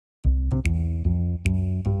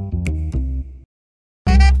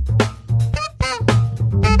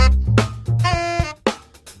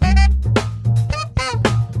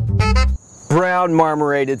brown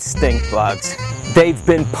marmorated stink bugs. They've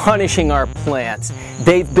been punishing our plants.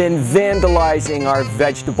 They've been vandalizing our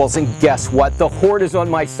vegetables, and guess what? The horde is on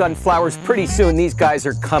my sunflowers. Pretty soon these guys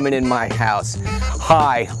are coming in my house.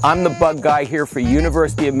 Hi, I'm the bug guy here for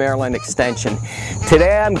University of Maryland Extension.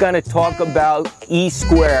 Today I'm going to talk about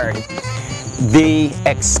E-squared, the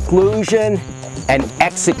exclusion and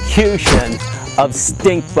execution of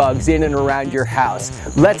stink bugs in and around your house.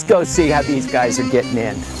 Let's go see how these guys are getting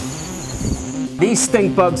in. These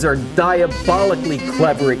stink bugs are diabolically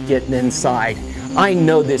clever at getting inside. I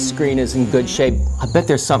know this screen is in good shape. I bet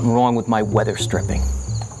there's something wrong with my weather stripping.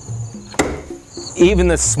 Even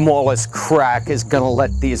the smallest crack is gonna let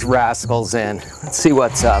these rascals in. Let's see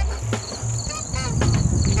what's up.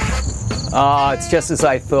 Oh, it's just as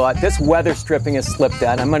I thought. This weather stripping has slipped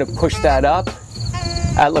out. I'm gonna push that up.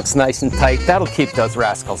 That looks nice and tight. That'll keep those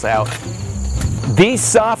rascals out. These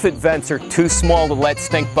soffit vents are too small to let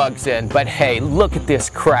stink bugs in, but hey, look at this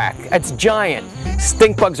crack. It's giant.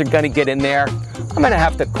 Stink bugs are gonna get in there. I'm gonna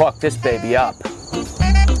have to caulk this baby up.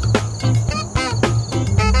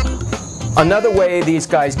 Another way these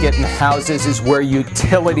guys get in houses is where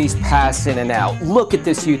utilities pass in and out. Look at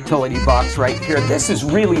this utility box right here. This is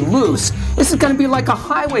really loose. This is gonna be like a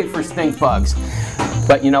highway for stink bugs.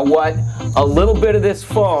 But you know what? A little bit of this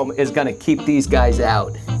foam is gonna keep these guys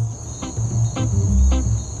out.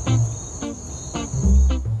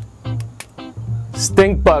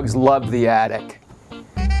 Stink bugs love the attic.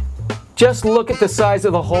 Just look at the size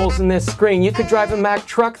of the holes in this screen. You could drive a Mack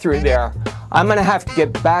truck through there. I'm gonna have to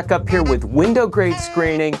get back up here with window grade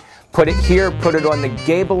screening, put it here, put it on the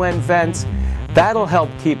gable end vents. That'll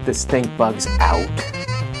help keep the stink bugs out.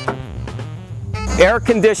 Air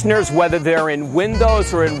conditioners, whether they're in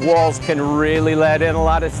windows or in walls, can really let in a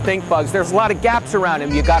lot of stink bugs. There's a lot of gaps around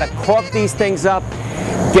them. You gotta caulk these things up,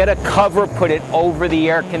 get a cover, put it over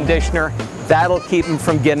the air conditioner. That'll keep them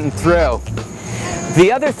from getting through.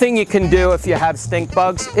 The other thing you can do if you have stink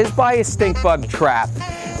bugs is buy a stink bug trap.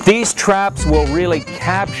 These traps will really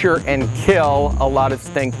capture and kill a lot of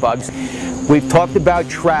stink bugs. We've talked about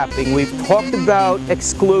trapping, we've talked about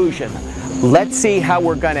exclusion. Let's see how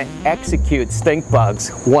we're gonna execute stink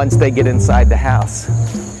bugs once they get inside the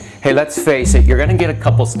house. Hey, let's face it, you're gonna get a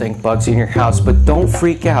couple stink bugs in your house, but don't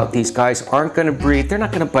freak out. These guys aren't gonna breed, they're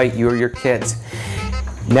not gonna bite you or your kids.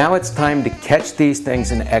 Now it's time to catch these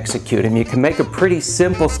things and execute them. You can make a pretty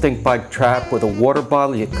simple stink bug trap with a water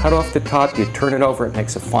bottle. You cut off the top, you turn it over, it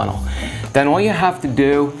makes a funnel. Then all you have to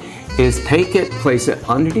do is take it, place it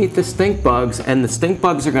underneath the stink bugs, and the stink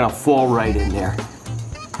bugs are gonna fall right in there.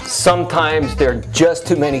 Sometimes there are just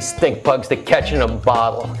too many stink bugs to catch in a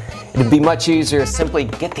bottle. It'd be much easier to simply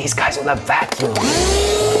get these guys with a vacuum.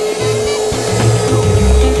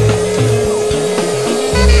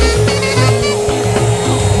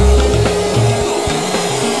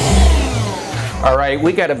 All right,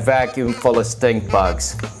 we got a vacuum full of stink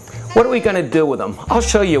bugs. What are we gonna do with them? I'll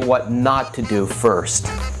show you what not to do first.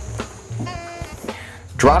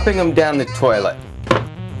 Dropping them down the toilet.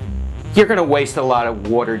 You're gonna waste a lot of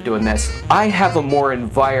water doing this. I have a more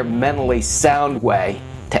environmentally sound way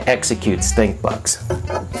to execute stink bugs.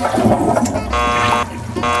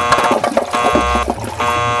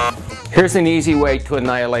 Here's an easy way to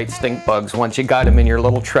annihilate stink bugs once you got them in your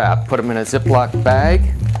little trap. Put them in a Ziploc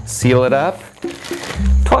bag, seal it up,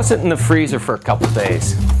 toss it in the freezer for a couple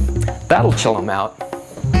days. That'll chill them out.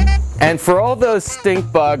 And for all those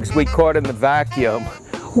stink bugs we caught in the vacuum,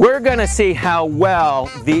 we're gonna see how well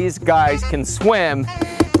these guys can swim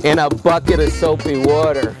in a bucket of soapy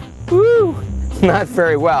water. Woo, not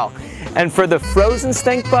very well. And for the frozen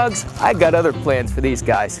stink bugs, I got other plans for these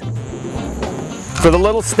guys. For the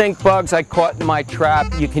little stink bugs I caught in my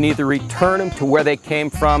trap, you can either return them to where they came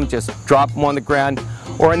from, just drop them on the ground,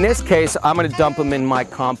 or in this case, I'm gonna dump them in my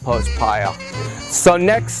compost pile. So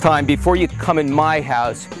next time, before you come in my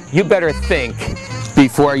house, you better think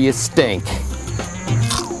before you stink.